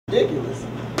Ridiculous.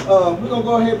 We're gonna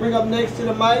go ahead and bring up next to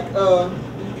the mic.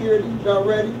 Purity, y'all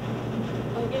ready?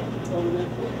 Okay. Over there,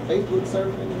 Facebook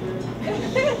surfing here.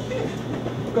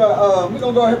 We're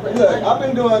gonna go ahead. Look, I've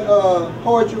been doing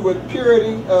poetry with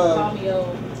Purity.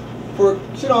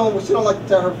 She don't like to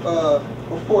tell her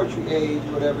poetry age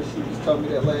or whatever. She just told me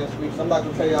that last week, so I'm not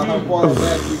gonna tell y'all how far it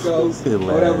actually goes or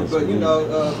whatever. But you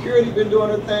know, Purity been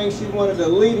doing her thing. She's one of the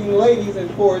leading ladies in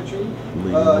poetry.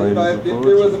 You know, if there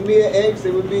was a Mia X,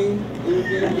 it would be, you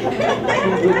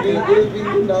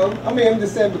know. I mean, I'm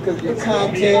just saying because your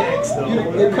content,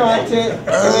 your content.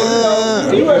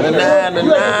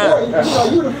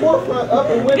 You the forefront up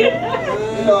and women.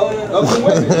 You know, up and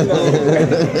women.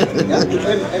 You know,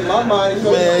 in my mind, you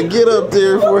know, man, get up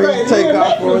there before he take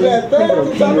off on you.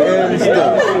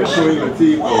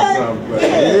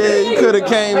 Yeah, you could have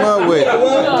came up with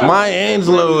Maya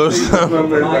Angelou or something.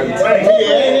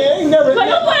 Yeah, ain't never.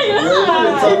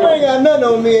 She ain't got nothing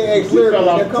on me and X lyrics.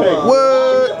 Come on.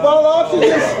 What? Fall off, she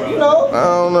just, you know. I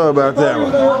don't know about that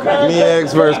one. Me and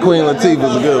X versus Queen Latifah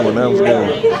was a good one. That was a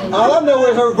good one. All I know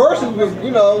is her verses was,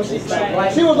 you know, she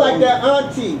was like that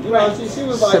auntie. You know, she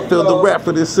was like. She filled the rap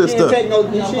for this sister. She didn't take no.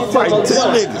 Fight 10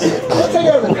 niggas. I'll take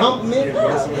her as a compliment. I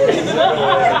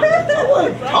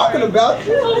wasn't talking about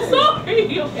you. I'm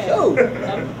sorry. Okay. Dude,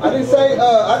 I didn't say.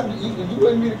 You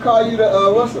wanted me to call you the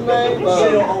what's the name?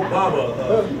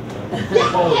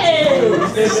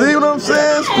 See what I'm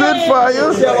saying?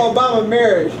 Spitfire. Michelle Obama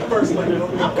marriage.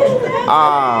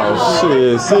 Oh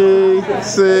shit!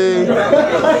 See,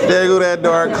 there go that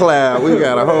dark cloud. We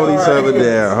gotta hold each other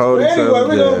down. Hold each other down. Anyway,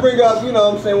 we're gonna bring up, you know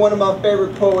what I'm saying, one of my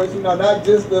favorite poets. You know, not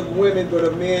just of women, but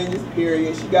of men. Just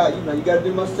period. She got, you know, you gotta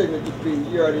do my signature piece.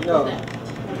 You already know.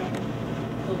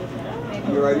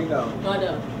 You already know. No, I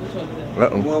know. Which one is that?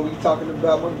 The one we talking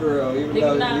about, my girl. Even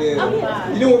though, yeah. Oh,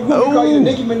 yeah. You know what we call you,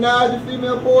 Nicki Minaj, the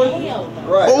female poet? Hell no.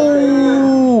 Right.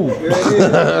 Oh.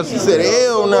 She said,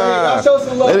 hell nah. I'll show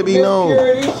some love. Let it be known.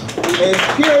 Purity. And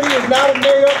Purity is not a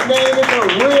made-up name; it's a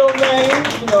real name.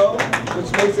 You know,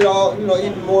 which makes it all, you know,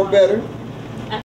 even more better.